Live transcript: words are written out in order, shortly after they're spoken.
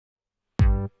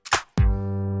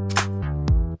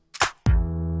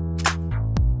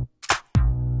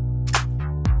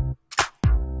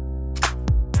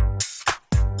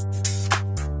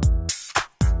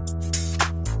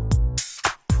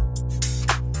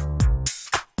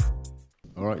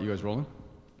Alright, you guys rolling?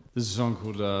 This is a song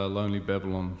called Lonely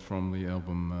Babylon from the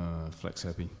album Flex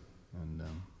Happy, and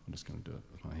I'm just going to do it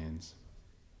with my hands.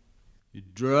 You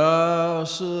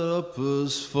dress it up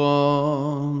as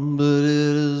fun, but it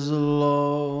is a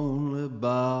lonely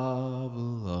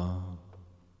Babylon.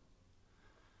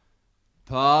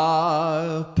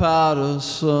 Pie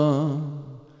Patterson,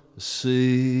 I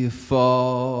see you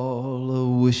fall, I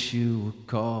wish you were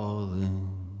calling.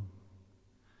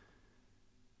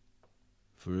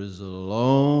 For it's a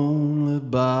lonely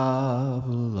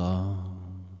Babylon,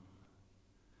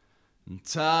 and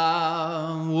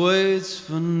time waits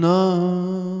for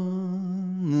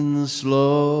none in this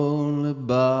lonely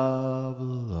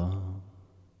Babylon.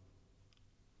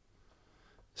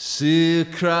 See you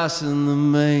crossing the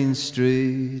main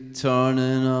street,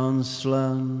 turning on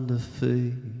slender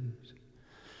feet.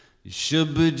 You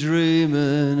should be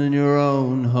dreaming in your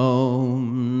own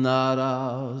home, not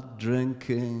out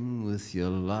drinking with your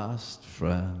lost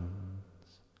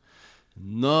friends.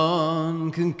 None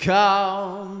can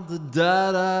count the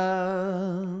dead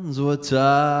ends where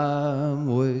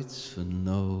time waits for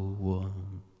no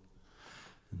one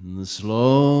in this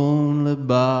lonely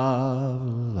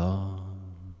Babylon.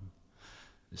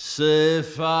 They say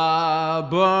fire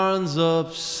burns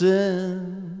up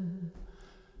sin,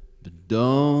 but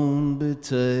don't be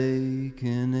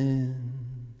taken in.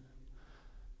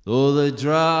 Though they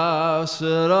dress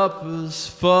it up as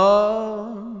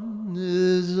fun, it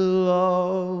is a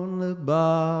lonely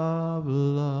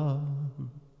Babylon.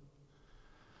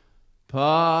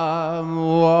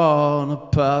 Warner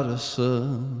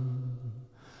Patterson,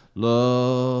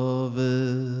 love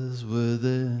is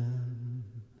within.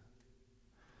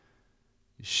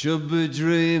 You should be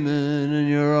dreaming in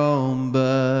your own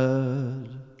bed.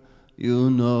 You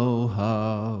know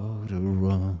how to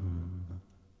run.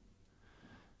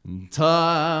 And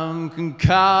time can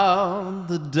count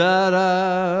the dead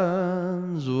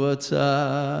ends where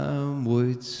time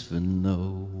waits for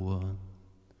no one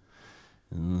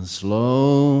in this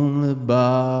lonely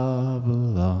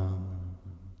Babylon.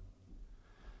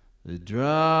 They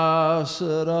dress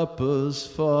it up as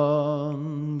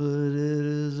fun, but it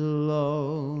is a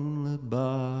lonely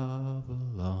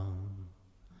Babylon.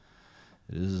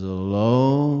 It is a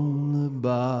lonely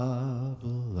Babylon.